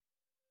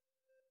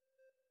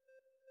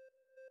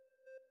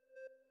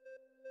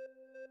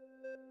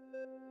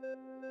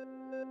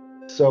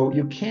So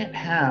you can't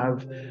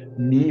have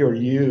me or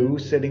you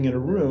sitting in a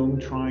room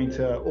trying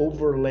to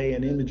overlay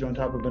an image on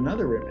top of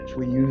another image.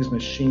 We use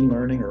machine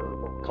learning or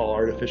what we call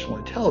artificial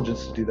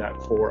intelligence to do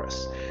that for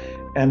us.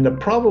 And the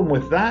problem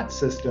with that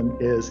system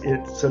is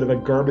it's sort of a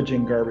garbage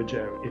in, garbage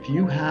out. If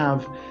you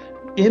have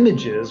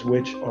images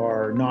which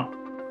are not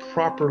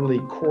properly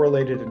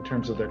correlated in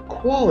terms of their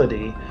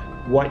quality,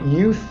 what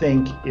you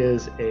think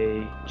is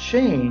a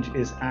change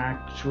is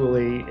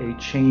actually a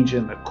change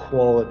in the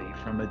quality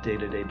from a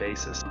day-to-day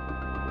basis.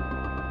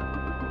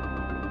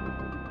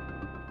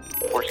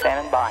 We're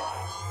standing by.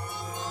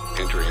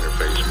 Entry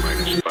interface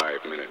minus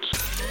 5 minutes.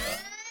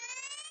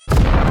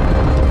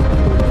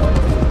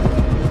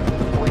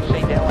 We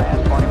see Dell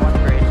has 21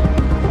 degrees.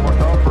 We're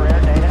going for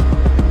air data,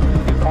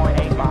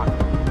 2.8 Mach.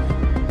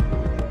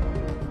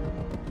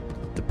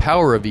 The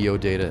power of EO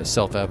data is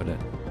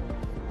self-evident,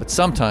 but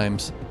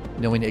sometimes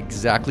knowing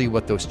exactly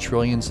what those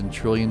trillions and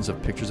trillions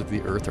of pictures of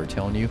the Earth are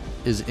telling you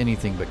is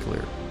anything but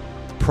clear.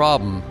 The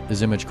problem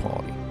is image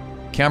quality.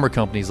 Camera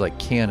companies like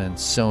Canon,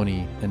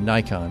 Sony, and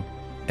Nikon,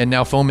 and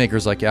now phone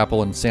makers like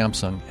Apple and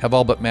Samsung have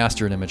all but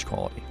mastered image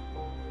quality.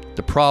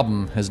 The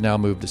problem has now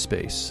moved to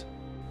space.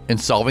 In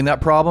solving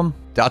that problem,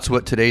 that's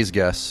what today's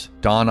guest,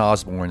 Don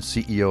Osborne,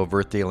 CEO of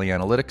EarthDaily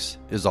Analytics,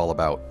 is all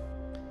about.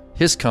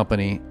 His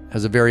company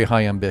has a very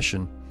high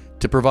ambition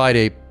to provide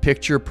a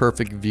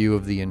picture-perfect view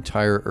of the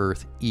entire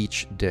Earth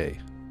each day,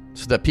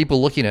 so that people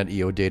looking at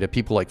EO data,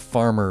 people like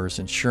farmers,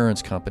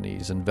 insurance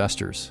companies,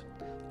 investors,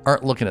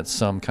 aren't looking at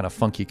some kind of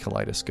funky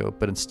kaleidoscope,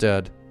 but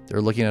instead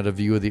they're looking at a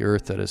view of the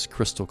Earth that is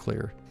crystal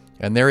clear,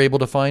 and they're able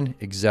to find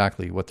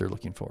exactly what they're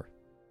looking for.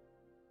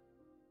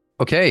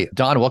 Okay,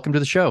 Don, welcome to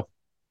the show.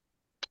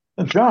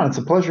 John, it's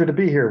a pleasure to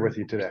be here with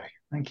you today.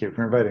 Thank you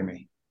for inviting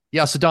me.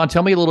 Yeah, so Don,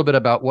 tell me a little bit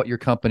about what your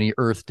company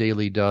Earth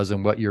Daily does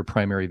and what your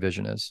primary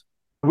vision is.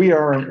 We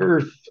are an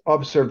Earth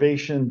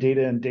observation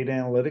data and data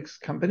analytics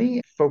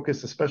company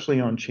focused especially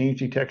on change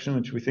detection,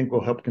 which we think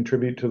will help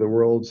contribute to the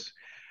world's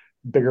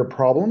bigger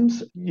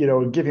problems.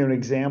 Give you an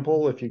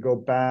example. If you go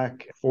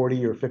back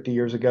 40 or 50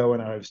 years ago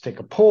and I was take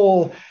a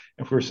poll,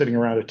 if we were sitting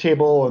around a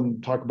table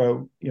and talk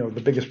about,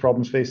 the biggest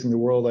problems facing the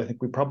world, I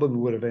think we probably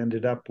would have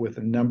ended up with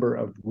a number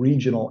of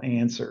regional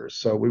answers.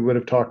 So we would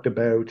have talked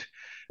about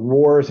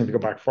wars. If you go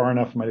back far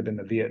enough, it might have been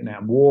the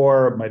Vietnam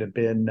War, it might have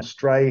been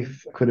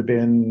strife, could have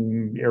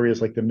been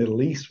areas like the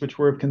Middle East, which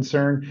were of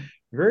concern.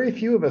 Very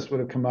few of us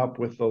would have come up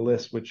with the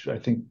list, which I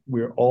think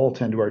we all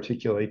tend to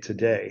articulate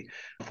today.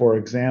 For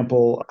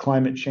example,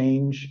 climate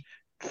change,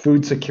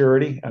 food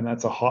security, and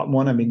that's a hot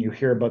one. I mean, you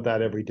hear about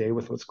that every day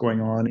with what's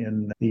going on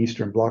in the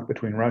Eastern Bloc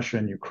between Russia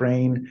and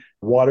Ukraine.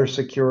 Water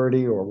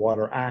security or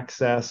water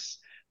access,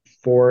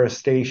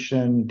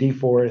 forestation,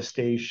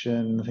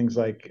 deforestation, things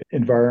like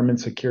environment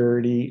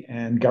security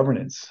and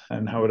governance,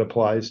 and how it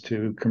applies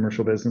to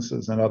commercial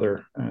businesses and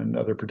other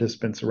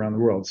participants around the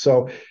world.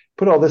 So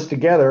put all this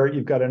together,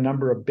 you've got a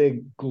number of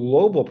big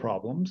global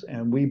problems,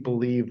 and we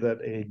believe that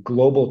a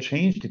global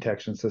change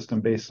detection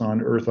system based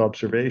on Earth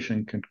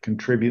observation can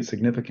contribute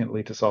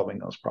significantly to solving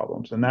those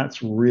problems. And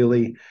that's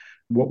really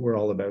what we're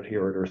all about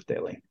here at Earth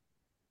Daily.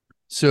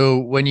 So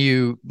when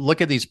you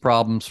look at these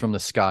problems from the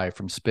sky,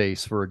 from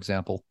space, for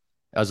example,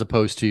 as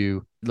opposed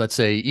to, let's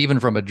say, even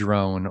from a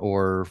drone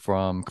or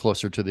from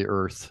closer to the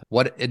Earth,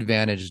 what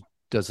advantage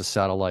does a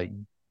satellite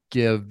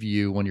give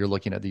you when you're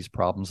looking at these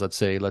problems?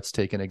 Let's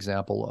take an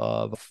example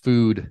of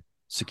food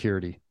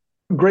security.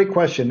 Great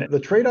question. The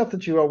trade-off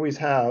that you always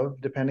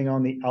have, depending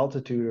on the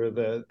altitude or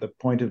the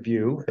point of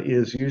view,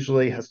 is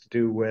usually has to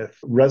do with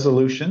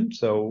resolution,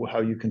 so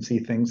how you can see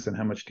things and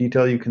how much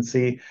detail you can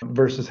see,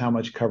 versus how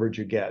much coverage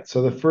you get.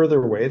 So the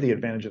further away, the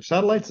advantage of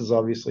satellites is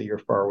obviously you're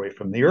far away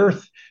from the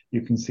Earth.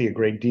 You can see a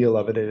great deal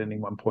of it at any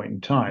one point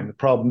in time. The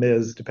problem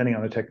is, depending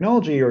on the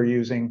technology you're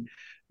using,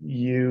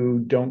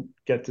 you don't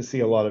get to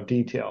see a lot of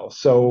detail.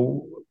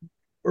 So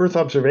Earth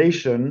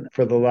observation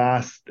for the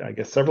last,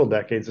 several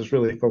decades is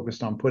really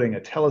focused on putting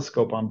a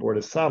telescope on board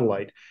a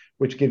satellite,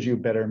 which gives you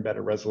better and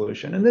better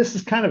resolution. And this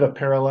is kind of a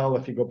parallel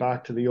if you go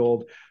back to the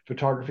old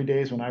photography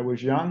days when I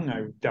was young.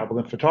 I dabbled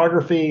in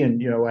photography, and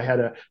I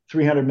had a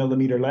 300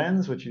 millimeter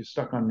lens, which you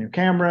stuck on your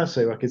camera,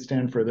 so I could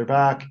stand further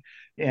back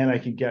and I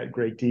could get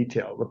great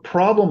detail. The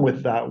problem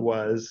with that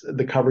was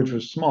the coverage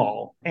was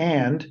small,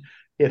 and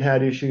it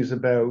had issues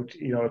about,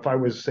 if I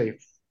was, say,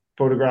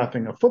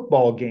 photographing a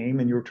football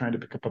game and you were trying to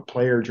pick up a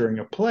player during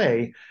a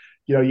play,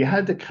 you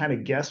had to kind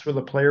of guess where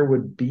the player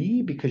would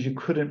be because you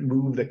couldn't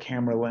move the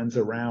camera lens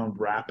around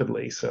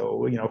rapidly.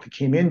 So, if he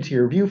came into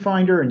your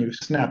viewfinder and you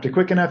snapped it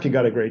quick enough, you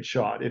got a great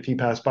shot. If he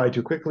passed by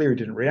too quickly or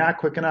didn't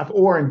react quick enough,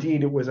 or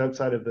indeed it was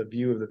outside of the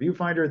view of the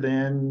viewfinder,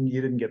 then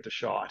you didn't get the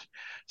shot.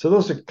 So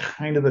those are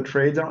kind of the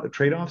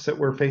trade-offs that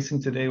we're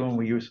facing today when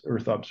we use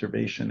Earth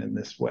observation in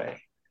this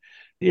way.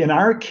 In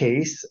our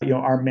case,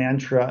 our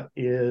mantra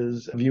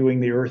is viewing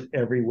the Earth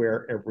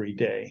everywhere, every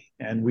day.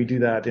 And we do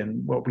that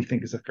in what we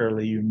think is a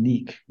fairly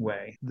unique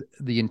way.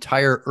 The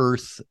entire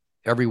Earth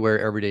everywhere,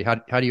 every day.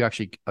 How do you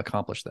actually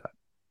accomplish that?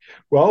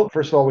 Well,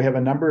 first of all, we have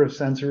a number of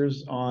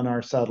sensors on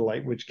our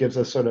satellite, which gives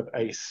us sort of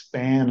a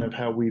span of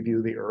how we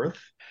view the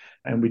Earth.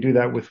 And we do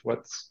that with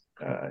what's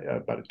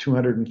about a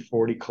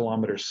 240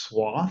 kilometer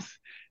swath.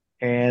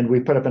 And we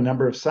put up a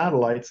number of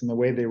satellites, and the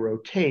way they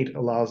rotate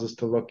allows us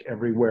to look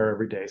everywhere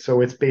every day.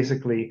 So it's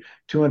basically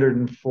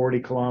 240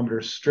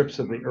 kilometer strips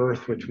of the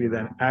Earth, which we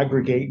then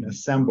aggregate and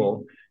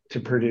assemble to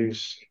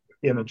produce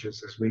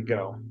images as we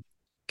go.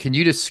 Can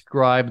you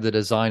describe the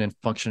design and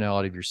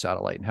functionality of your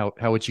satellite and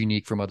how it's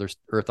unique from other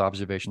Earth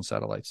observation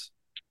satellites?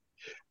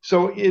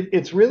 So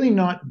it's really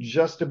not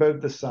just about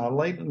the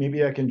satellite.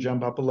 Maybe I can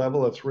jump up a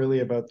level. It's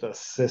really about the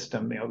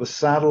system. The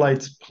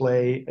satellites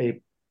play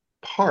a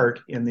part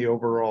in the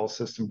overall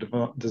system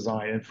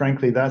design. And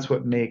frankly, that's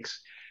what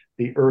makes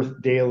the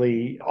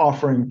EarthDaily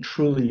offering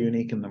truly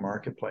unique in the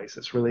marketplace.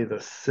 It's really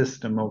the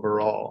system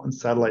overall. And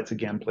satellites,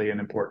 again, play an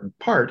important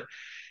part.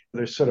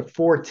 There's sort of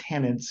four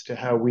tenets to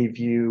how we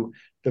view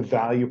the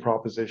value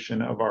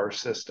proposition of our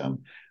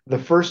system. The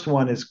first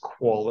one is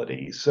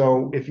quality.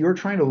 So if you're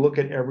trying to look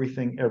at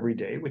everything every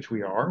day, which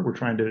we're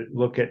trying to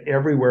look at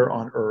everywhere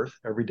on Earth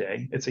every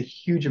day. It's a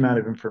huge amount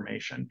of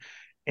information.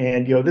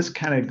 And this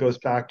kind of goes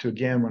back to,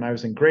 again, when I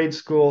was in grade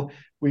school,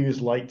 we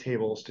used light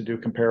tables to do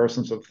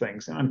comparisons of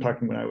things. And I'm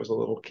talking when I was a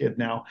little kid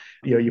now.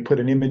 You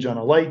put an image on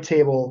a light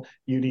table,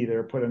 you'd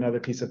either put another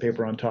piece of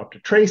paper on top to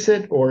trace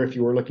it, or if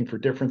you were looking for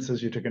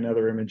differences, you took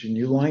another image and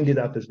you lined it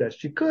up as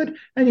best you could,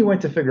 and you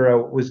went to figure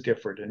out what was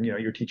different. And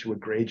your teacher would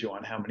grade you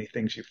on how many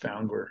things you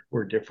found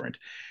were different.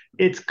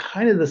 It's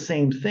kind of the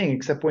same thing,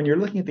 except when you're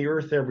looking at the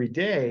Earth every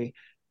day,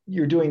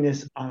 you're doing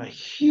this on a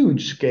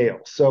huge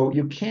scale. So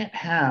you can't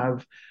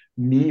have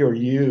me or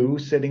you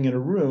sitting in a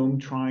room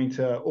trying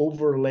to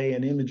overlay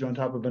an image on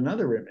top of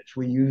another image.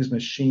 We use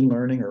machine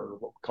learning, or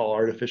what we call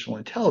artificial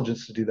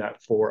intelligence, to do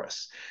that for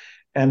us.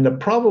 And the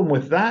problem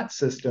with that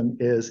system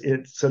is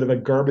it's sort of a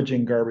garbage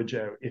in, garbage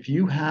out. If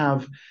you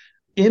have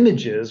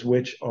images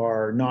which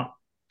are not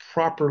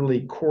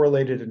properly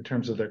correlated in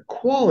terms of their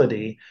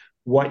quality,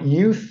 what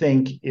you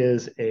think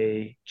is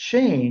a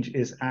change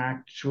is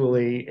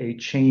actually a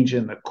change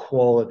in the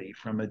quality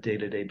from a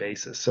day-to-day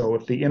basis. So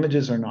if the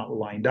images are not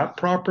lined up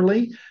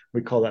properly,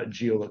 we call that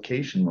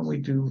geolocation when we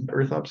do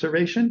Earth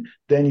observation,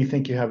 then you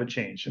think you have a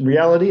change. In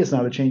reality, it's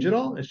not a change at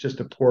all. It's just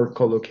a poor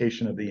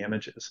collocation of the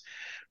images.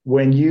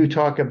 When you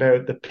talk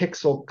about the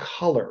pixel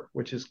color,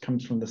 which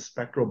comes from the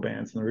spectral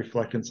bands and the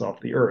reflectance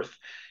off the Earth,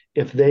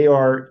 if they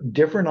are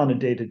different on a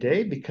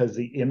day-to-day because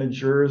the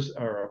imagers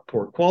are of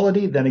poor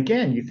quality, then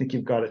again, you think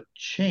you've got a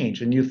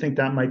change, and you think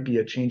that might be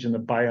a change in the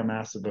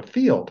biomass of a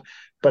field.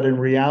 But in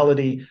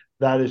reality,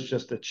 that is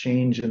just a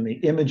change in the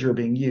imager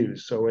being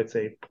used. So it's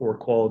a poor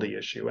quality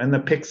issue. And the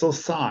pixel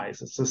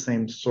size, it's the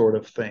same sort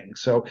of thing.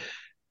 So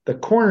the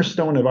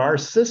cornerstone of our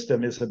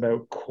system is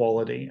about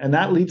quality. And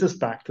that leads us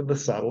back to the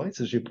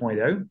satellites, as you point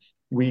out.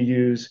 We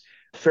use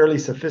fairly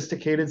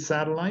sophisticated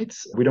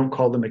satellites. We don't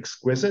call them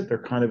exquisite.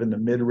 They're kind of in the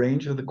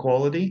mid-range of the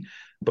quality,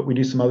 but we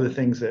do some other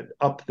things that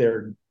up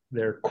their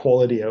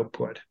quality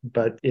output.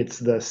 But it's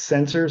the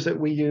sensors that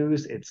we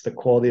use, it's the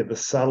quality of the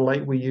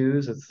satellite we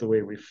use, it's the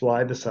way we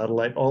fly the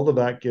satellite. All of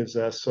that gives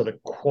us sort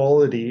of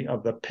quality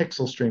of the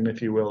pixel stream,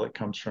 if you will, that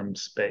comes from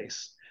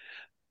space.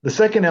 The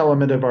second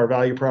element of our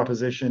value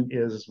proposition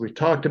is, as we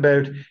talked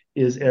about,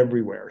 is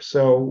everywhere.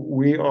 So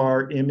we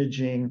are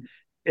imaging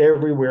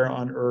everywhere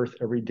on Earth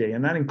every day,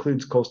 and that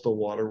includes coastal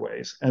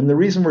waterways. And the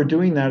reason we're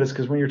doing that is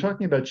because when you're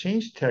talking about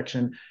change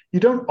detection, you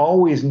don't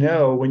always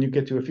know when you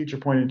get to a future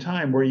point in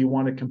time where you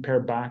want to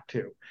compare back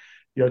to.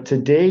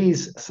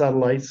 Today's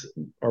satellites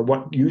are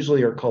what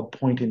usually are called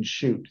point and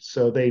shoot.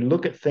 So they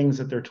look at things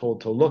that they're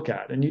told to look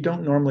at. And you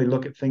don't normally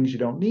look at things you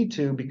don't need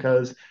to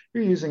because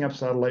you're using up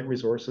satellite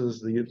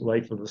resources, the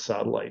life of the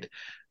satellite.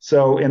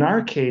 So in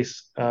our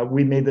case,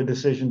 we made the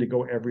decision to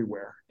go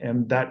everywhere.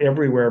 And that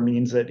everywhere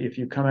means that if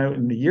you come out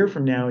in a year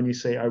from now and you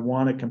say, I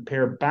want to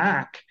compare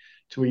back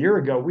to a year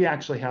ago, we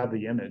actually have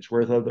the image,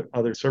 whereas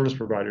other service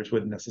providers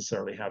wouldn't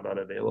necessarily have that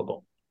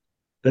available.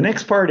 The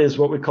next part is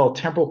what we call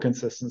temporal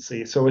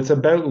consistency. So it's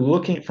about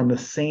looking from the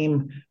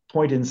same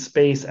point in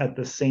space at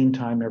the same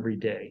time every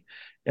day.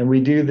 And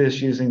we do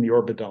this using the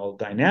orbital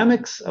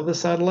dynamics of the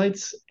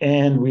satellites.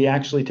 And we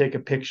actually take a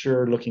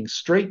picture looking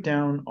straight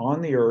down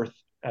on the Earth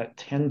at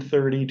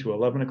 10:30 to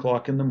 11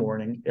 o'clock in the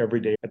morning every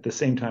day at the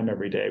same time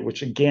every day,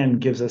 which again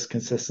gives us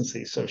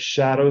consistency. So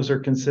shadows are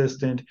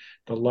consistent,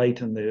 the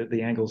light and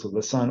the angles of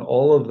the sun,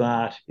 all of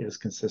that is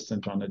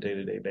consistent on a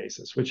day-to-day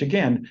basis, which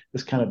again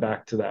is kind of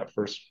back to that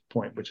first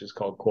point, which is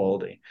called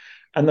quality.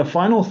 And the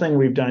final thing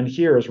we've done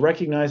here is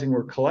recognizing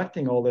we're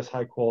collecting all this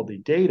high quality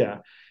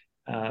data.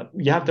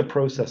 You have to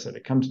process it.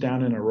 It comes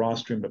down in a raw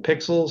stream of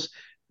pixels.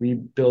 We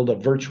build a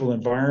virtual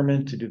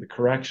environment to do the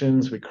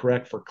corrections. We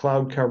correct for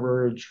cloud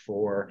coverage,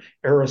 for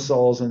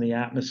aerosols in the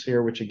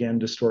atmosphere, which again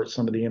distorts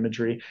some of the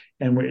imagery.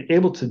 And we're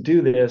able to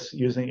do this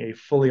using a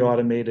fully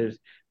automated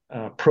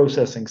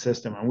processing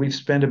system. And we've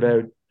spent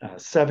about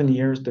 7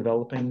 years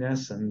developing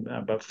this and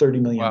about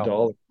 $30 million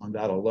Wow. on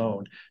that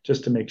alone,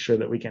 just to make sure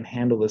that we can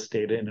handle this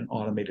data in an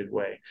automated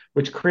way,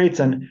 which creates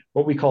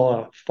what we call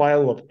a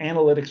file of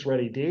analytics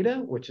ready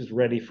data, which is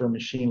ready for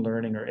machine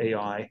learning or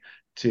AI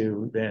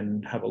to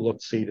then have a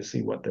look see to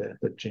see what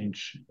the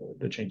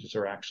changes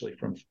are actually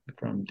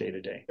from day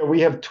to day.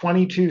 We have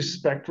 22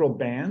 spectral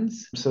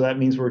bands, so that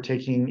means we're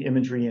taking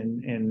imagery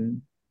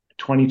in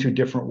 22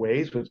 different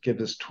ways, which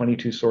gives us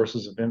 22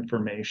 sources of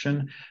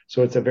information.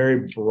 So it's a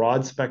very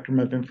broad spectrum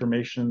of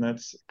information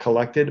that's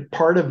collected.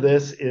 Part of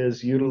this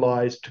is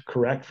utilized to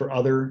correct for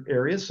other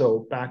areas.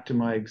 So back to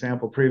my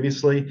example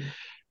previously,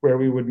 where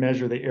we would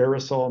measure the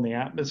aerosol in the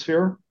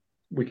atmosphere,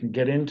 we can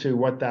get into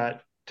what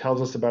that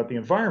tells us about the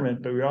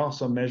environment, but we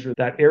also measure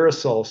that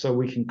aerosol so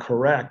we can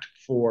correct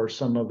for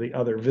some of the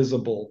other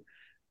visible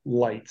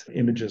light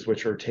images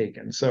which are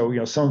taken.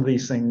 So, some of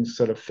these things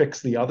sort of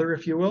fix the other,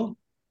 if you will,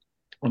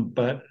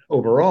 but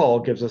overall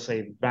gives us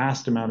a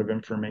vast amount of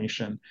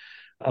information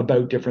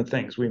about different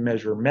things. We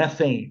measure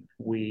methane.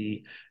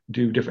 We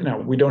do different. Now,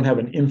 we don't have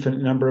an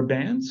infinite number of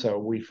bands, so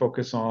we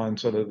focus on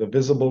sort of the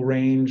visible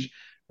range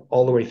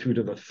all the way through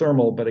to the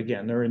thermal. But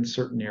again, they're in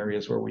certain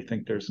areas where we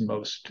think there's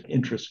most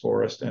interest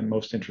for us and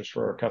most interest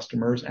for our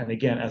customers. And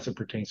again, as it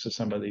pertains to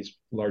some of these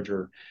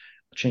larger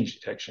change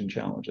detection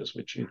challenges,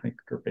 which you think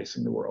are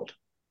facing the world.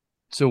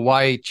 So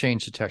why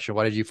change detection?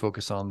 Why did you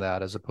focus on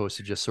that as opposed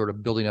to just sort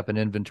of building up an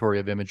inventory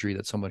of imagery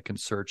that someone can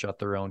search at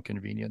their own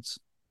convenience?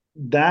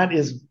 That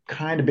is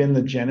kind of been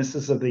the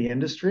genesis of the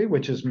industry,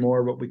 which is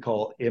more what we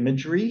call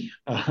imagery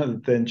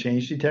than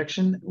change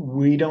detection.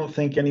 We don't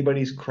think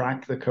anybody's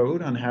cracked the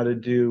code on how to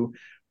do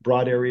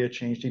broad area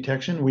change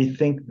detection. We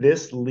think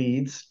this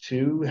leads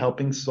to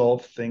helping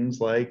solve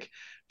things like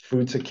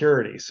food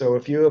security. So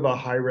if you have a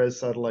high-res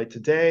satellite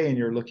today and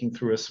you're looking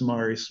through a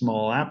very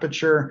small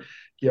aperture,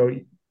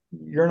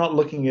 you're not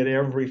looking at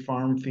every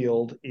farm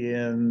field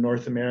in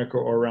North America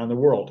or around the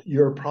world.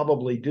 You're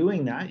probably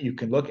doing that. You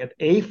can look at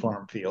a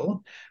farm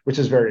field, which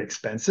is very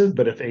expensive,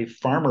 but if a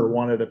farmer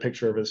wanted a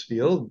picture of his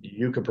field,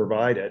 you could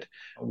provide it.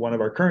 One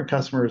of our current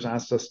customers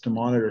asked us to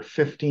monitor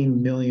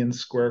 15 million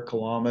square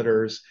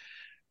kilometers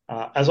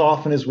as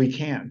often as we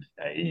can.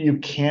 You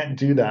can't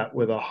do that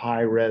with a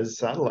high-res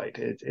satellite.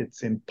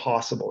 It's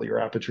impossible. Your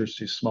aperture is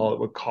too small. It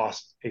would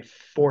cost a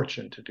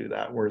fortune to do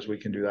that, whereas we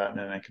can do that in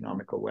an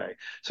economical way.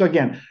 So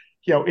again,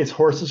 it's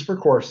horses for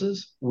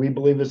courses. We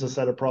believe there's a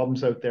set of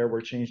problems out there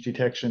where change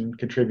detection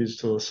contributes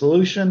to the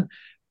solution.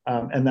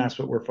 And that's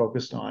what we're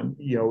focused on.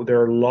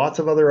 There are lots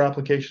of other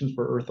applications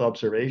for Earth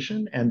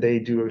observation, and they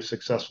do a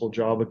successful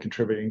job of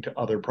contributing to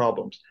other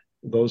problems.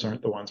 Those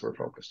aren't the ones we're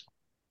focused on.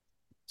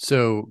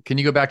 So can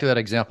you go back to that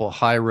example,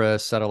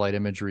 high-res satellite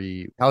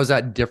imagery? How is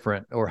that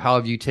different, or how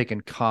have you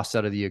taken costs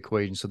out of the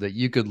equation so that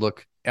you could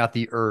look at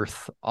the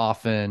Earth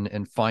often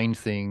and find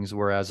things,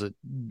 whereas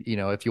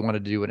if you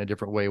wanted to do it in a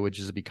different way, would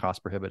just be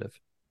cost prohibitive?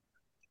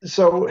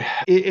 So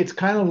it's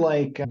kind of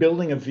like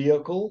building a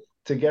vehicle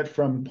to get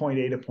from point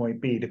A to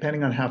point B.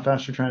 Depending on how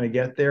fast you're trying to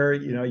get there,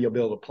 you'll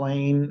build a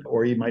plane,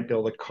 or you might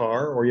build a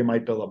car, or you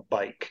might build a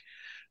bike.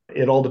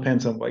 It all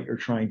depends on what you're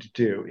trying to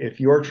do. If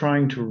you're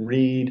trying to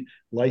read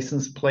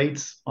license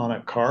plates on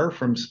a car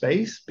from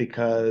space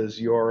because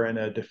you're in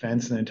a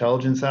defense and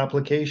intelligence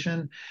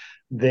application,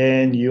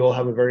 then you'll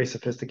have a very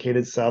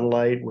sophisticated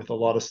satellite with a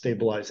lot of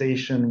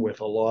stabilization,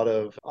 with a lot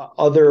of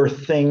other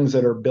things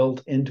that are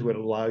built into it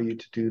allow you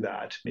to do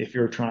that. If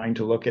you're trying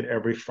to look at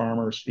every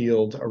farmer's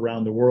field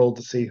around the world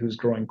to see who's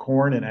growing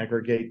corn and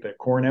aggregate the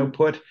corn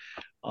output,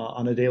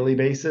 on a daily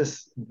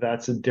basis,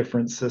 that's a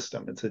different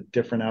system. It's a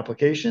different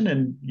application,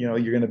 and you're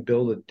going to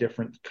build a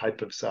different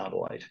type of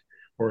satellite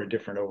or a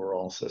different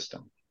overall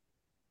system.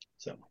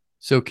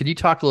 So could you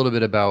talk a little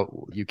bit about,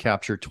 you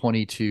capture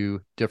 22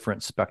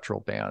 different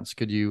spectral bands?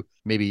 Could you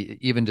maybe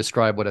even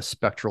describe what a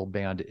spectral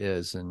band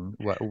is and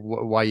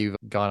why you've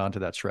gone onto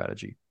that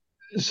strategy?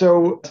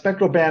 So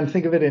spectral band,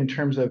 think of it in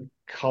terms of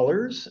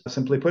colors.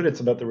 Simply put,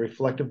 it's about the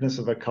reflectiveness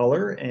of a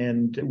color.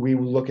 And we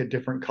look at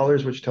different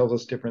colors, which tells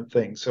us different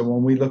things. So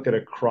when we look at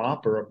a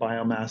crop or a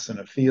biomass in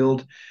a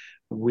field,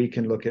 we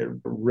can look at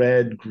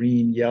red,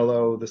 green,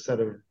 yellow, the set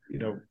of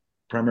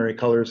primary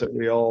colors that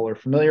we all are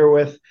familiar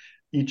with.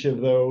 Each of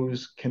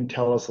those can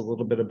tell us a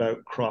little bit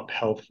about crop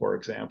health, for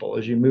example.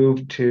 As you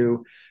move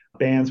to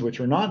bands which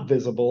are not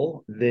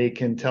visible, they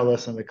can tell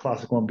us, and the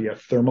classic one would be a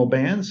thermal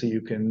band, so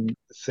you can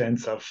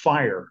sense a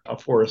fire, a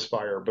forest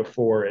fire,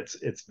 before it's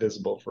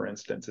visible. For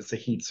instance, it's a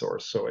heat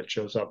source, so it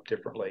shows up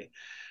differently.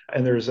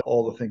 And there's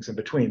all the things in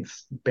between,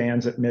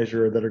 bands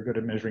that are good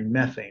at measuring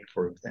methane,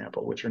 for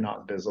example, which are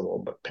not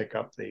visible but pick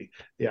up the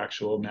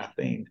actual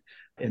methane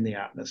in the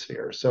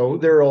atmosphere. So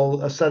they're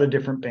all a set of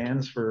different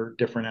bands for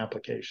different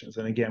applications.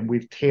 And again,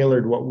 we've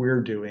tailored what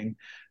we're doing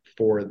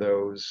for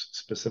those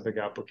specific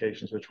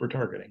applications which we're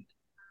targeting.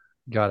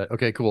 Got it.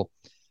 Okay, cool.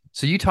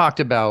 So you talked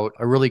about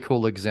a really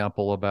cool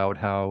example about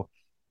how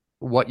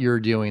what you're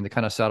doing, the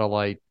kind of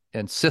satellite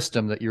and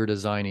system that you're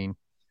designing,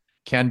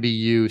 can be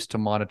used to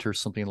monitor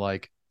something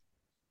like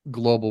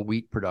global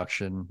wheat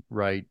production,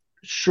 right?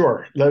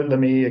 Sure. Let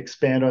me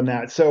expand on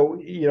that. So,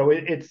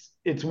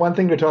 it's one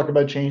thing to talk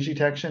about change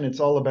detection. It's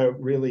all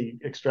about really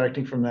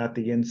extracting from that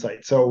the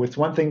insight. So it's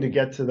one thing to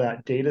get to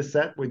that data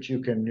set, which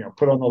you can,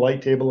 put on the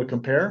light table to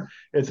compare.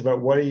 It's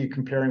about what are you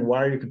comparing,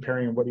 why are you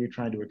comparing, and what are you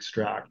trying to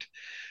extract.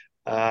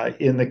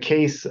 In the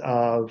case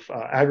of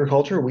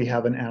agriculture, we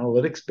have an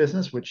analytics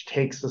business which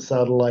takes the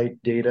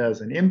satellite data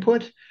as an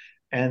input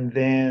and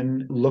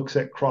then looks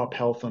at crop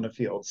health on a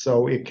field.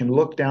 So it can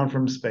look down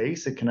from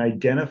space, it can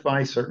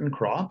identify certain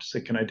crops,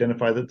 it can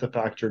identify that the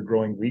fact you're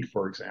growing wheat,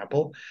 for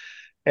example,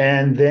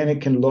 and then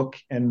it can look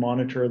and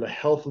monitor the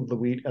health of the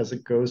wheat as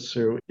it goes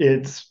through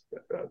its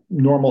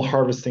normal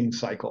harvesting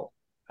cycle.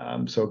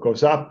 So it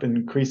goes up and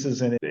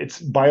increases in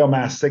its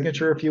biomass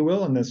signature, if you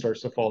will, and then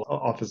starts to fall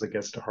off as it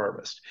gets to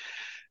harvest.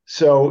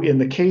 So in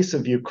the case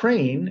of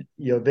Ukraine,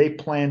 they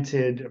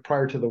planted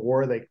prior to the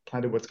war, they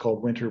planted what's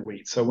called winter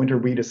wheat. So winter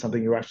wheat is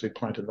something you actually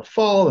plant in the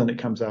fall and it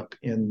comes up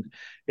in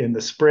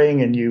the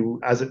spring.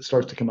 And as it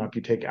starts to come up,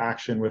 you take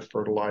action with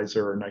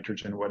fertilizer or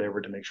nitrogen,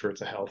 whatever, to make sure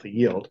it's a healthy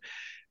yield.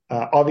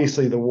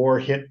 Obviously, the war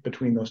hit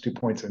between those 2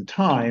 points in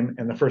time.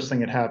 And the first thing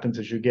that happens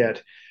is you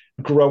get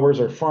growers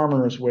or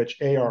farmers, which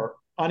are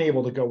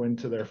unable to go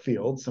into their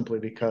fields simply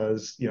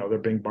because they're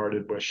being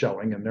bombarded with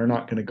shelling and they're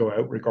not going to go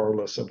out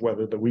regardless of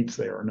whether the wheat's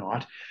there or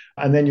not.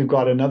 And then you've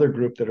got another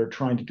group that are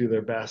trying to do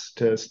their best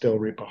to still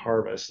reap a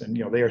harvest. And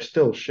they are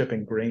still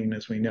shipping grain,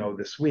 as we know,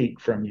 this week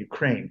from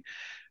Ukraine.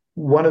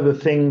 One of the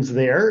things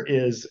there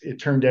is it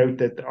turned out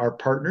that our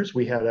partners,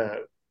 we had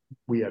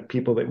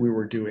people that we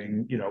were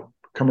doing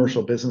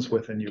commercial business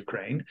with in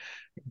Ukraine.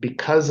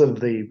 Because of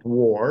the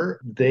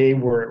war, they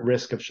were at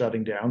risk of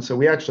shutting down. So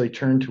we actually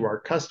turned to our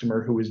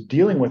customer who was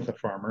dealing with the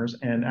farmers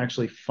and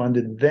actually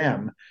funded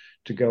them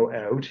to go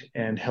out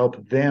and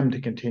help them to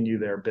continue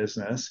their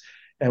business.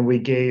 And we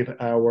gave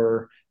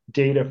our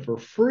data for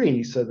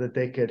free so that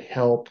they could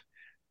help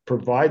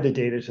provide the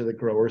data to the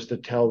growers to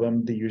tell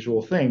them the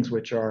usual things,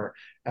 which are,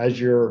 as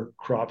your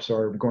crops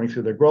are going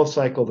through their growth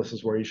cycle, this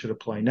is where you should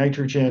apply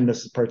nitrogen.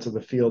 This is parts of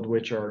the field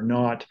which are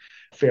not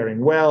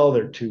faring well,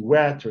 they're too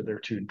wet or they're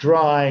too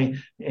dry.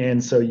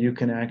 And so you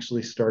can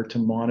actually start to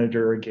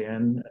monitor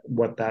again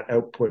what that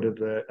output of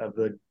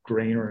the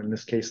grain, or in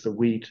this case, the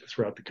wheat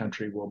throughout the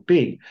country will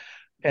be.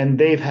 And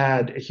they've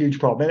had a huge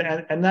problem.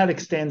 And that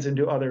extends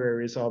into other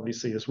areas,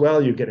 obviously, as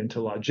well. You get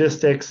into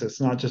logistics. It's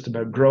not just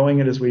about growing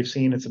it, as we've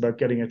seen. It's about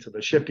getting it to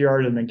the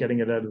shipyard and then getting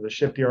it out of the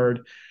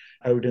shipyard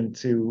out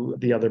into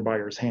the other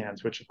buyer's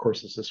hands, which, of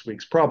course, is this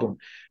week's problem.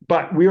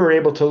 But we were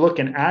able to look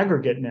in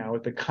aggregate now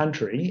at the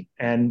country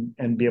and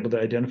be able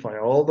to identify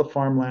all the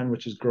farmland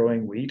which is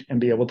growing wheat and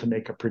be able to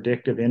make a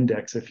predictive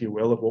index, if you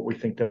will, of what we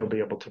think they'll be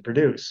able to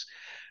produce.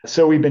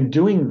 So we've been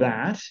doing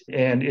that,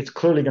 and it's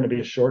clearly going to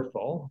be a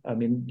shortfall. I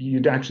mean, you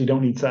actually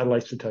don't need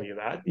satellites to tell you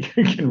that.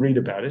 You can read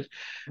about it.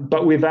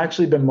 But we've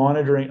actually been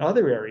monitoring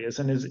other areas,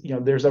 and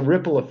there's a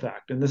ripple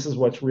effect, and this is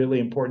what's really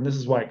important. This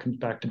is why it comes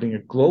back to being a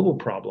global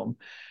problem.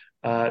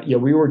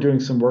 We were doing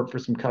some work for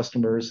some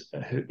customers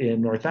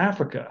in North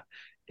Africa.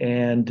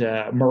 And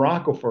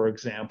Morocco, for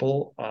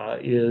example,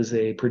 is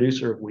a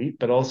producer of wheat,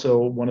 but also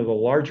one of the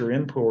larger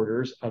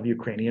importers of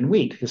Ukrainian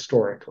wheat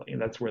historically.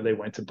 And that's where they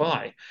went to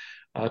buy.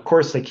 Of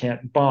course, they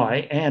can't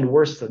buy. And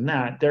worse than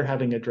that, they're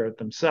having a drought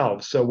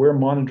themselves. So we're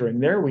monitoring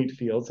their wheat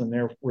fields,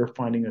 and we're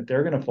finding that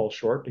they're going to fall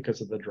short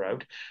because of the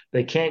drought.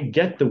 They can't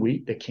get the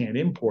wheat. They can't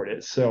import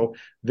it. So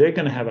they're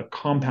going to have a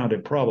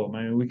compounded problem.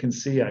 I mean, we can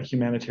see a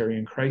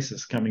humanitarian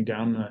crisis coming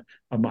down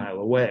a mile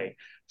away.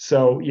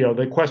 So,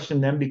 the question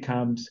then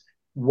becomes,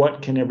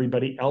 what can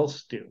everybody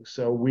else do?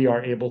 So we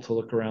are able to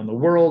look around the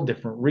world,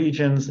 different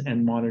regions,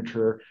 and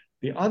monitor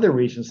the other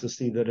regions to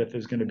see that if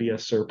there's going to be a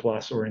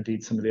surplus, or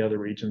indeed some of the other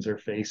regions are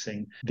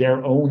facing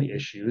their own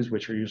issues,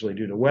 which are usually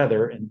due to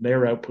weather, and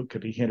their output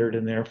could be hindered,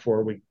 and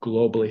therefore we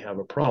globally have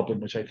a problem,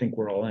 which I think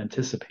we're all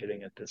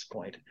anticipating at this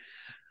point.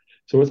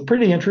 So it's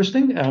pretty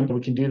interesting.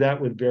 We can do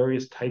that with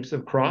various types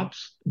of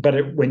crops,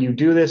 but when you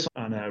do this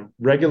on a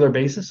regular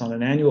basis, on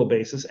an annual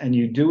basis, and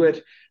you do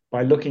it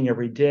by looking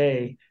every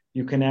day,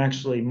 you can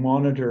actually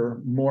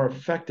monitor more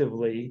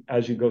effectively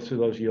as you go through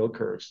those yield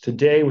curves.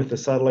 Today, with the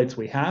satellites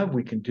we have,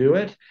 we can do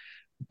it,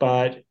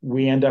 but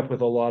we end up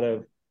with a lot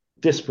of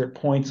disparate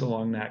points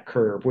along that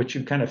curve, which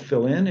you kind of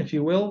fill in, if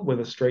you will,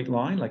 with a straight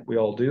line like we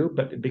all do,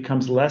 but it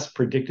becomes less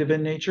predictive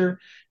in nature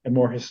and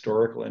more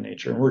historical in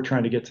nature. And we're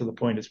trying to get to the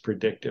point it's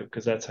predictive,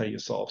 because that's how you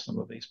solve some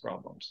of these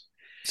problems.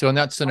 So in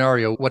that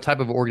scenario, what type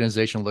of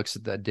organization looks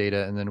at that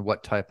data, and then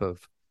what type of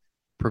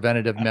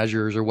preventative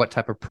measures, or what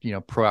type of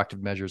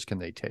proactive measures can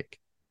they take?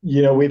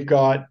 We've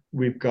got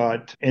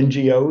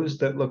NGOs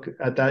that look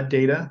at that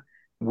data.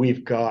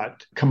 We've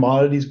got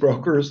commodities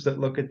brokers that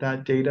look at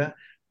that data.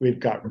 We've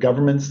got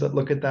governments that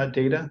look at that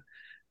data.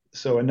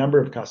 So a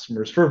number of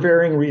customers, for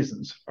varying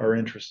reasons, are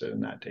interested in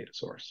that data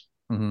source.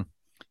 Mm-hmm.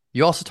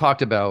 You also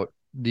talked about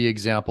the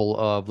example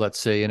of, let's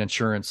say, an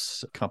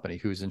insurance company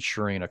who's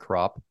insuring a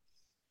crop.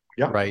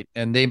 Yeah. Right.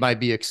 And they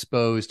might be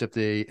exposed if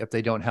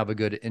they don't have a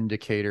good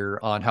indicator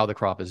on how the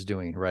crop is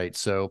doing. Right.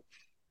 So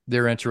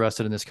they're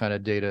interested in this kind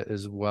of data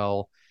as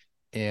well.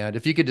 And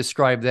if you could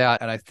describe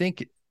that, and I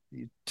think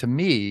to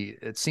me,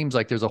 it seems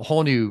like there's a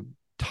whole new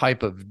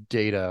type of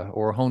data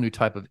or a whole new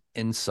type of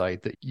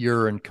insight that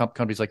you're and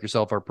companies like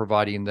yourself are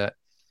providing that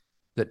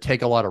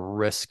take a lot of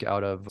risk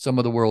out of some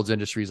of the world's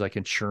industries like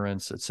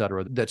insurance, et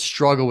cetera, that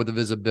struggle with the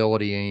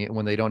visibility. And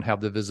when they don't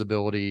have the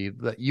visibility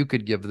that you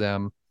could give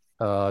them,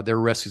 their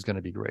risk is going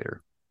to be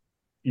greater.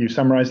 You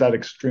summarized that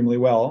extremely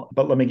well,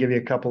 but let me give you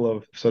a couple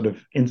of sort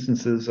of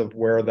instances of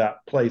where that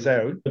plays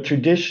out.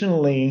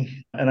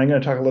 Traditionally, and I'm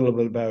going to talk a little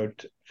bit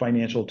about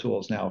financial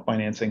tools now,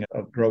 financing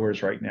of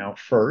growers right now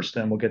first,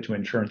 and we'll get to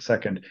insurance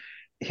second.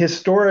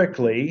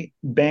 Historically,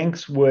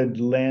 banks would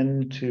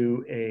lend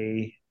to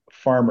a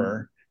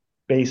farmer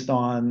based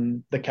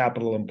on the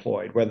capital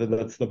employed, whether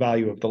that's the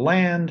value of the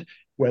land,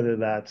 whether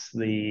that's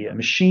the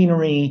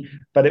machinery,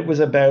 but it was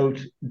about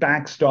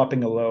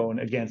backstopping a loan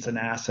against an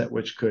asset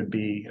which could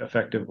be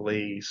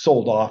effectively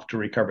sold off to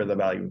recover the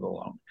value of the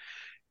loan.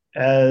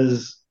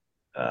 As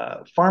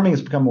farming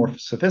has become more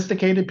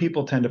sophisticated,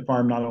 people tend to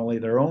farm not only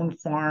their own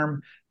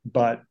farm,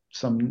 but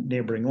some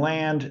neighboring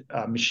land.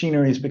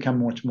 Machinery has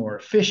become much more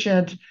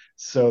efficient,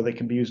 so they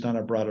can be used on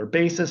a broader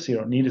basis. You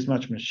don't need as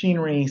much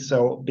machinery.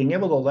 So being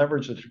able to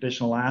leverage the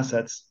traditional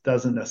assets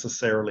doesn't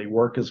necessarily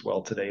work as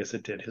well today as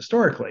it did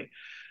historically.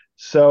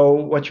 So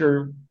what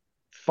you're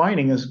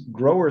finding is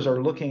growers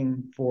are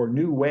looking for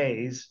new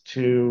ways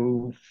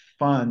to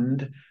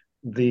fund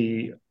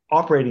the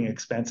operating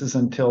expenses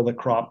until the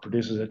crop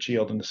produces its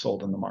yield and is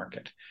sold in the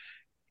market.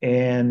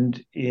 And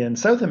in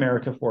South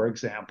America, for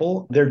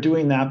example, they're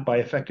doing that by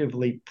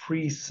effectively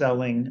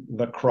pre-selling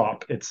the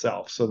crop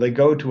itself. So they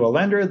go to a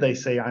lender, they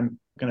say, I'm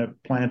going to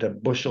plant a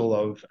bushel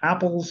of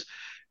apples,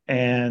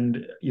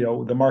 and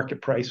the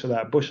market price for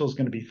that bushel is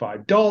going to be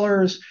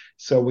 $5.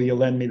 So will you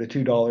lend me the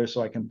 $2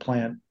 so I can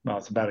plant? Well,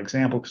 it's a bad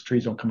example because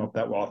trees don't come up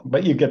that often,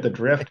 but you get the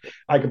drift.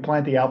 I can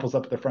plant the apples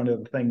up at the front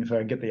of the thing so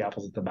I get the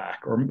apples at the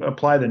back, or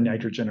apply the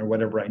nitrogen or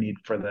whatever I need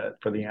for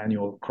the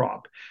annual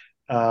crop.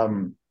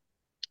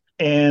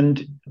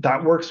 And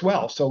that works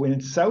well. So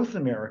in South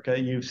America,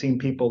 you've seen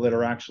people that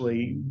are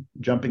actually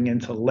jumping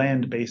into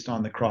lend based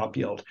on the crop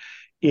yield.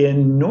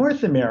 In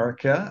North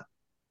America,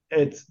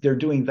 they're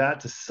doing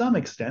that to some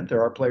extent.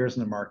 There are players in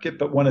the market,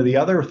 but one of the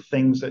other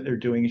things that they're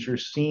doing is you're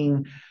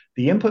seeing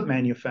the input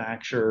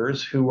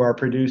manufacturers who are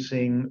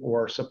producing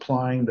or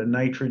supplying the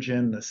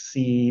nitrogen, the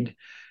seed,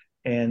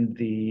 and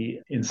the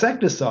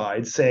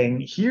insecticides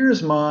saying,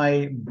 here's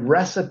my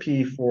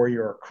recipe for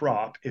your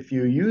crop. If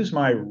you use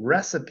my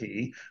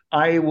recipe,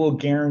 I will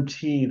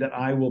guarantee that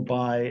I will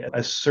buy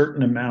a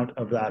certain amount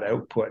of that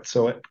output.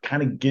 So it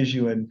kind of gives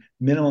you a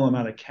minimal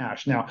amount of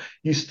cash. Now,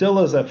 you still,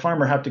 as a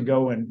farmer, have to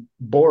go and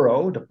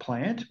borrow to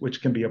plant,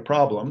 which can be a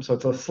problem. So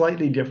it's a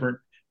slightly different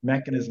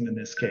mechanism in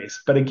this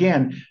case. But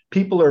again,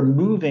 people are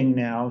moving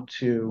now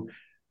to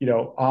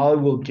I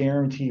will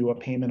guarantee you a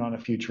payment on a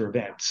future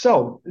event.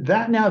 So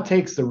that now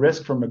takes the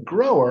risk from a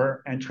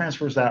grower and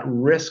transfers that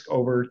risk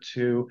over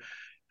to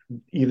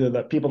either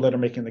the people that are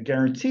making the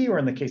guarantee, or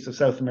in the case of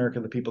South America,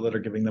 the people that are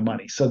giving the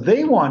money. So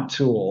they want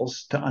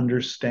tools to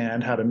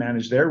understand how to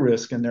manage their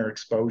risk and their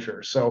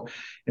exposure. So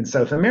in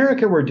South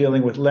America, we're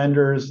dealing with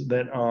lenders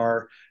that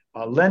are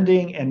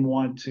lending and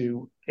want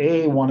to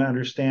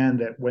understand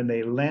that when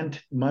they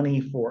lent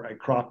money for a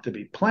crop to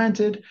be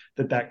planted,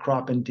 that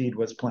crop indeed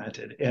was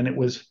planted, and it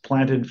was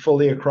planted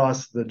fully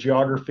across the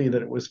geography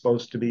that it was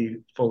supposed to be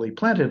fully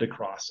planted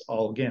across.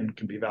 All, again,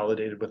 can be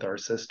validated with our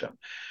system.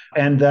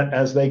 And that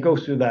as they go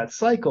through that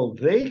cycle,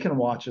 they can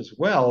watch as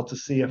well to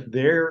see if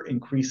they're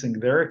increasing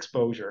their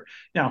exposure.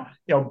 Now,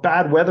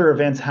 bad weather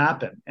events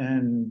happen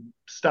and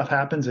stuff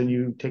happens and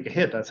you take a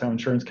hit. That's how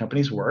insurance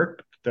companies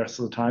work. The rest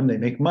of the time they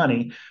make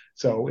money.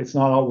 So it's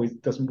not always,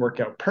 doesn't work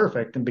out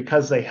perfect. And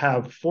because they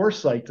have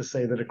foresight to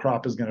say that a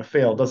crop is going to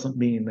fail doesn't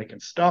mean they can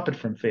stop it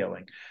from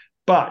failing.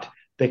 But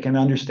they can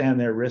understand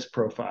their risk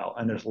profile,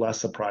 and there's less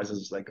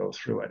surprises as they go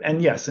through it.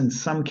 And yes, in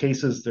some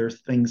cases,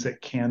 there's things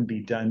that can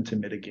be done to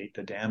mitigate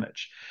the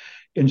damage.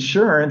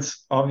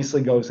 Insurance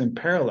obviously goes in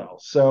parallel.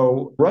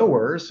 So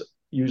growers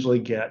usually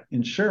get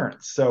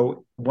insurance.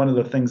 So one of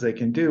the things they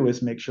can do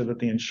is make sure that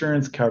the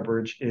insurance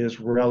coverage is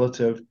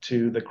relative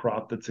to the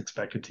crop that's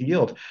expected to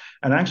yield.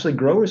 And actually,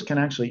 growers can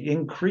actually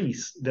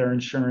increase their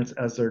insurance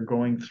as they're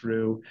going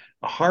through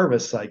a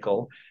harvest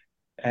cycle.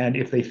 And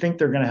if they think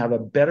they're going to have a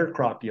better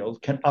crop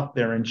yield, can up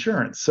their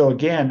insurance. So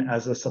again,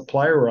 as a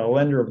supplier or a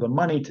lender of the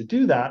money to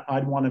do that,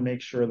 I'd want to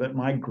make sure that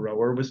my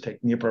grower was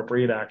taking the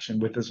appropriate action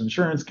with his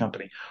insurance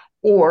company.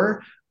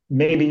 Or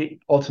maybe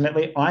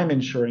ultimately I'm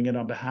insuring it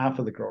on behalf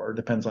of the grower.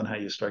 Depends on how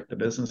you strike the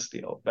business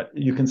deal. But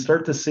you can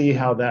start to see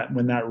how that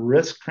when that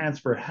risk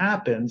transfer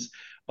happens,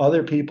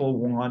 other people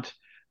want,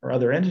 or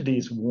other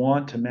entities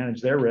want to manage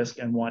their risk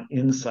and want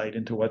insight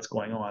into what's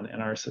going on, and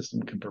our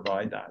system can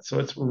provide that. So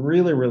it's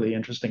really, really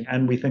interesting.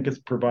 And we think it's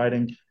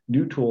providing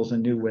new tools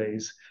and new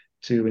ways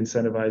to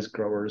incentivize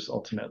growers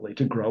ultimately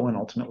to grow and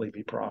ultimately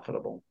be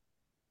profitable.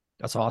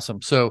 That's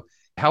awesome. So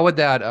how would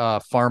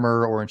that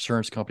farmer or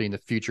insurance company in the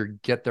future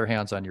get their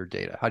hands on your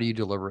data? How do you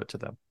deliver it to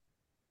them?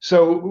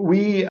 So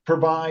we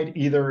provide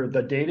either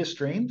the data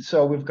stream.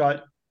 So we've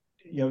got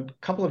a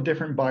couple of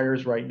different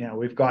buyers right now.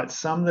 We've got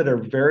some that are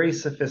very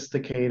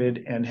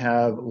sophisticated and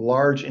have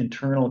large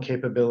internal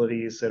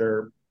capabilities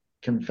that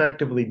can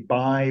effectively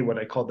buy what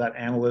I call that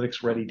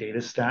analytics ready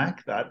data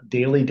stack, that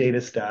daily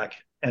data stack.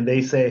 And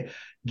they say,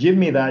 give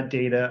me that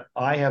data.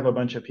 I have a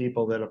bunch of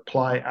people that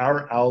apply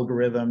our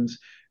algorithms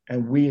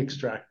and we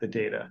extract the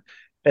data.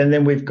 And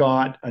then we've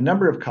got a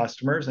number of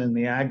customers in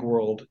the ag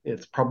world.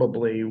 It's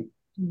probably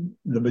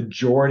the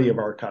majority of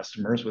our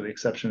customers, with the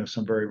exception of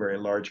some very, very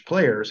large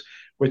players,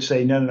 which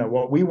say, no,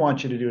 what we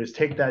want you to do is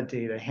take that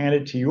data, hand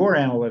it to your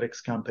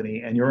analytics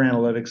company, and your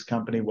analytics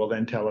company will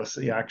then tell us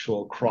the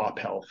actual crop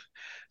health.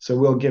 So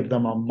we'll give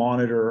them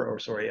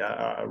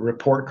a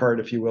report card,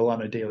 if you will,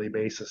 on a daily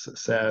basis that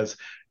says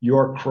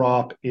your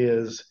crop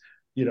is,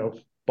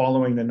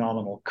 following the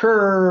nominal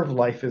curve,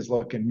 life is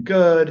looking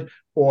good,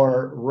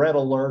 or red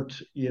alert,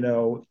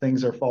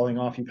 things are falling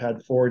off. You've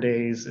had 4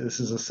 days. This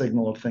is a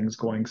signal of things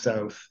going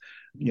south,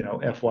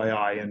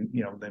 FYI, and,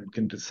 then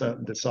can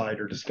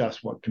decide or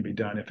discuss what can be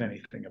done, if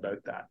anything,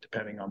 about that,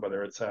 depending on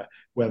whether it's a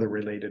weather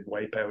related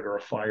wipeout or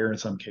a fire in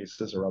some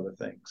cases or other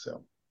things.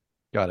 So,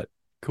 got it.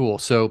 Cool.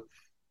 So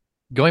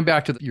going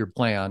back to your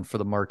plan for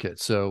the market.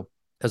 So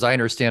as I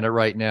understand it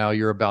right now,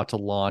 you're about to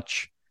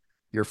launch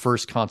your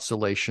first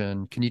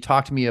constellation. Can you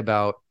talk to me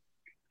about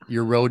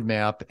your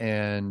roadmap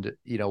and,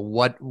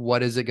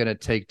 what is it going to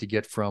take to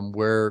get from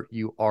where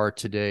you are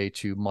today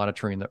to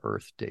monitoring the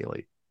Earth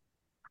daily?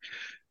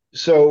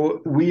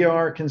 So we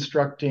are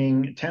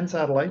constructing 10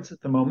 satellites at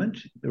the moment.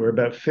 We're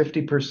about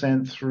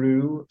 50%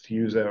 through, to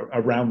use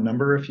a round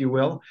number, if you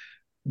will,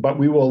 but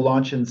we will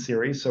launch in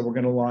series. So we're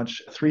going to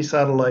launch 3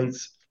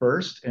 satellites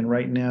first. And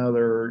right now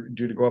they're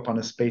due to go up on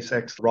a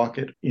SpaceX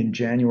rocket in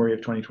January of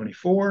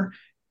 2024.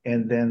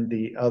 And then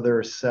the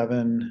other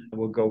 7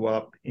 will go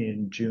up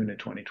in June of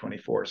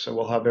 2024. So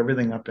we'll have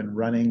everything up and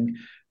running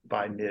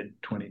by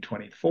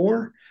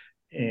mid-2024.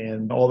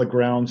 And all the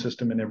ground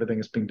system and everything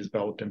is being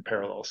developed in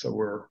parallel.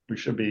 So we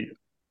should be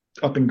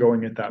up and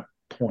going at that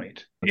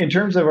point. In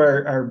terms of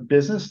our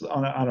business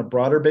on a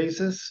broader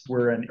basis,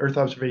 we're an Earth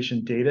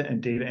observation data and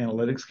data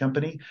analytics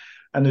company.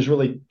 And there's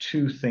really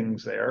 2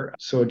 things there.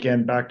 So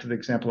again, back to the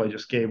example I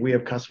just gave, we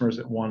have customers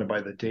that want to buy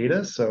the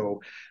data.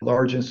 So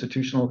large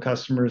institutional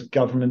customers,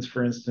 governments,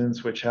 for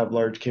instance, which have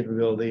large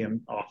capability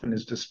and often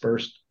is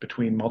dispersed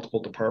between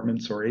multiple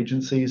departments or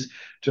agencies,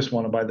 just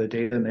want to buy the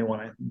data and they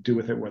want to do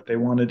with it what they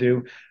want to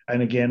do.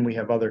 And again, we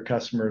have other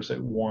customers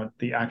that want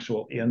the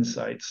actual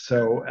insights.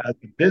 So as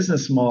a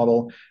business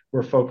model,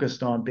 we're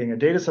focused on being a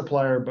data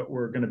supplier, but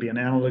we're going to be an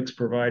analytics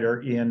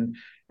provider in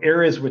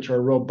areas which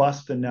are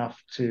robust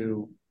enough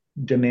to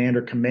demand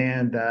or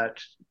command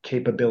that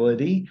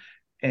capability.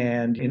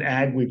 And in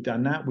ag, we've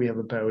done that. We have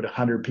about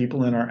 100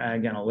 people in our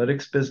ag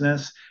analytics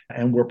business,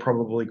 and we're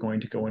probably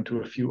going to go into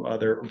a few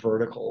other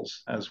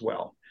verticals as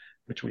well,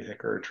 which we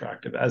think are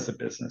attractive as a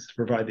business to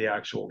provide the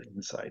actual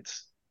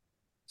insights.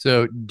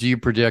 So do you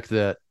predict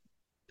that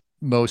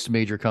most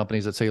major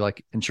companies, let's say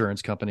like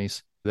insurance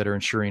companies that are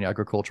insuring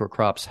agricultural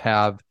crops,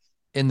 have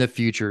in the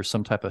future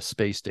some type of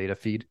space data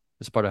feed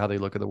as part of how they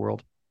look at the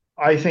world?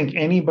 I think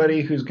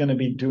anybody who's going to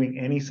be doing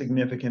any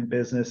significant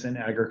business in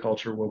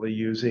agriculture will be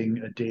using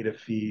a data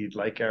feed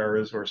like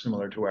ours or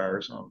similar to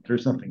ours. Well,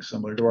 there's nothing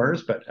similar to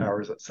ours, but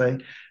ours, let's say,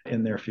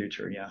 in their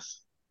future,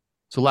 yes.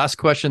 So last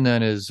question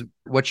then is,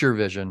 what's your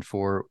vision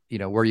for,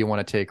 where you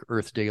want to take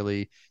Earth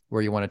Daily,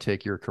 where you want to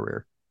take your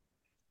career?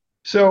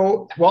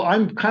 So, well,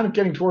 I'm kind of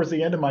getting towards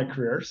the end of my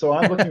career. So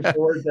I'm looking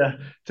forward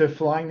to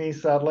flying these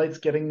satellites,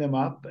 getting them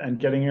up and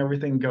getting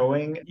everything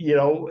going.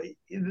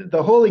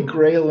 The holy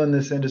grail in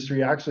this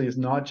industry actually is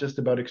not just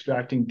about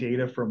extracting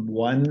data from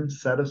one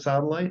set of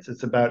satellites.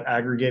 It's about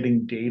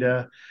aggregating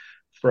data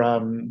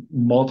from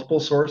multiple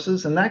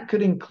sources. And that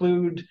could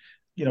include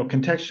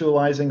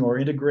contextualizing or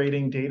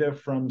integrating data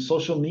from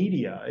social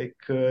media. It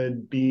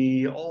could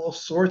be all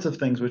sorts of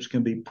things which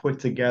can be put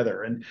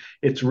together. And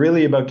it's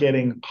really about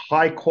getting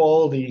high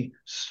quality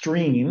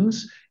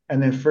streams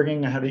and then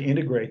figuring out how to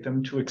integrate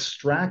them to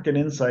extract an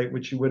insight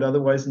which you would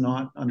otherwise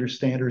not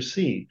understand or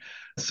see.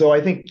 So I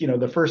think,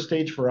 the first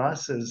stage for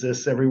us is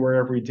this everywhere,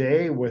 every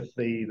day with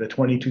the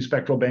 22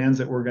 spectral bands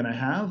that we're going to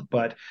have.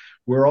 But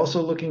we're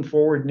also looking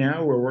forward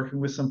now. We're working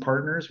with some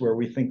partners where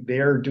we think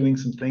they're doing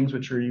some things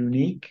which are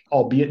unique,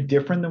 albeit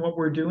different than what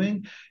we're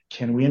doing.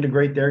 Can we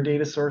integrate their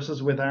data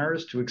sources with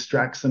ours to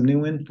extract some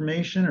new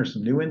information or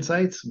some new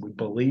insights? We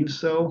believe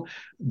so.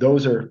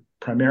 Those are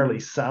primarily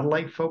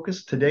satellite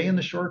focused today in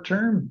the short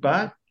term,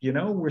 but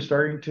we're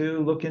starting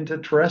to look into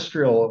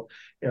terrestrial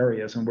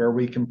areas and where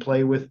we can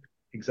play with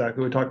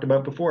exactly what we talked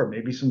about before,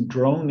 maybe some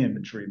drone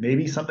imagery,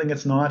 maybe something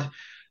that's not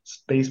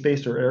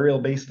space-based or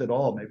aerial-based at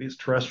all, maybe it's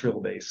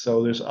terrestrial-based.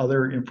 So there's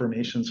other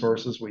information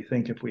sources we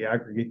think if we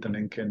aggregate them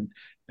and can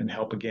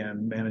help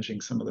again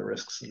managing some of the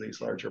risks of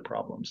these larger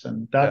problems.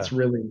 And that's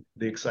really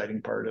the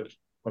exciting part of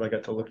what I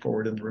got to look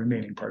forward in the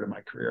remaining part of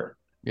my career.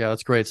 Yeah,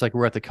 that's great. It's like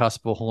we're at the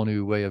cusp of a whole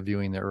new way of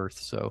viewing the Earth.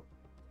 So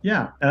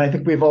yeah, and I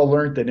think we've all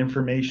learned that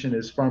information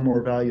is far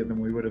more valuable than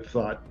we would have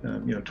thought,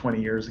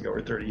 20 years ago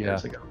or 30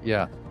 years ago.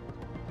 Yeah.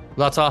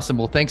 Well, that's awesome.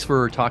 Well, thanks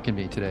for talking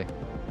to me today.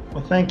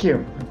 Well, thank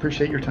you. I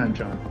appreciate your time,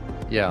 John.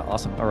 Yeah,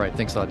 awesome. All right.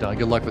 Thanks a lot, Don.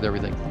 Good luck with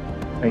everything.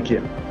 Thank you.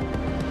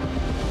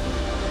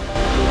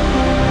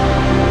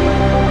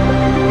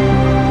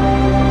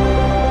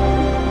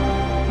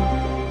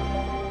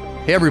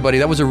 Hey, everybody.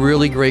 That was a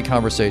really great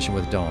conversation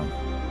with Don.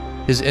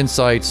 His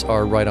insights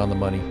are right on the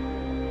money.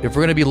 If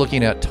we're going to be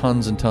looking at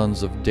tons and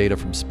tons of data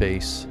from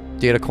space,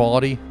 data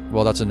quality,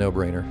 well, that's a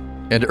no-brainer.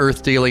 And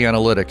EarthDaily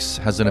Analytics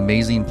has an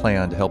amazing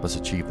plan to help us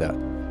achieve that.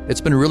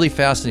 It's been really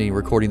fascinating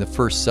recording the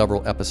first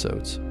several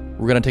episodes.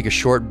 We're going to take a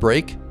short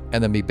break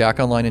and then be back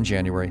online in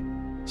January.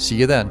 See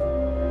you then.